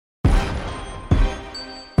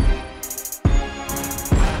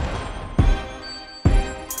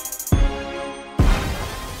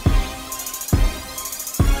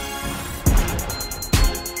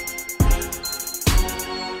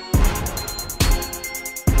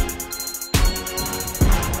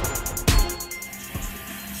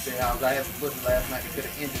I had some pussy last night that could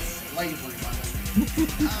have ended slavery, man.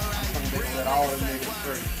 They let all them niggas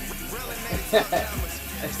free.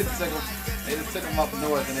 They just took them up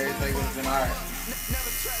north and everything would have been alright.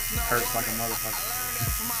 Hurts like a motherfucker.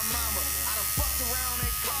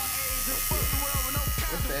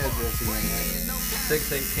 What's the address again, man?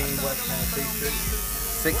 618 West Tennessee Street.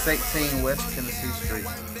 618 West Tennessee Street.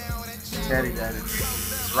 Tatty Daddys.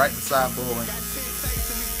 It's right beside Bullwinkle.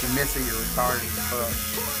 You miss it, you're retarded as fuck.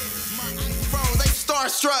 They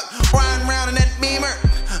starstruck, riding around in that Beamer.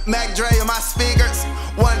 Mac Dre on my speakers.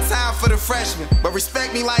 One time for the freshman, but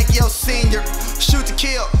respect me like your senior. Shoot to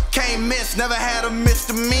kill, can't miss, never had a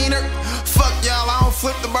misdemeanor. Fuck y'all, I don't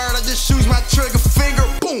flip the bird, I just shoot my trigger finger.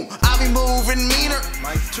 Boom, I be moving meaner.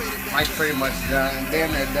 Mike's pretty much done.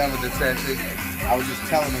 Damn near done with the tattoo. I was just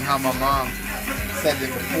telling him how my mom said that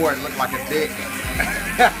before it looked like a dick.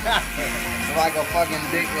 It's like a fucking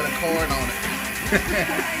dick with a cord on it.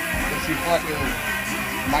 She fucking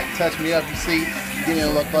might touch me up. You see, get in a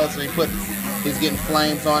little closer. He's getting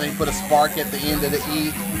flames on it. He put a spark at the end of the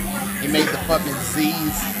E. He made the fucking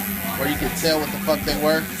Z's where you could tell what the fuck they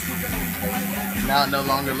were. Now it no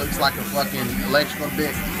longer looks like a fucking electrical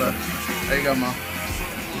dick. So there you go, Mom.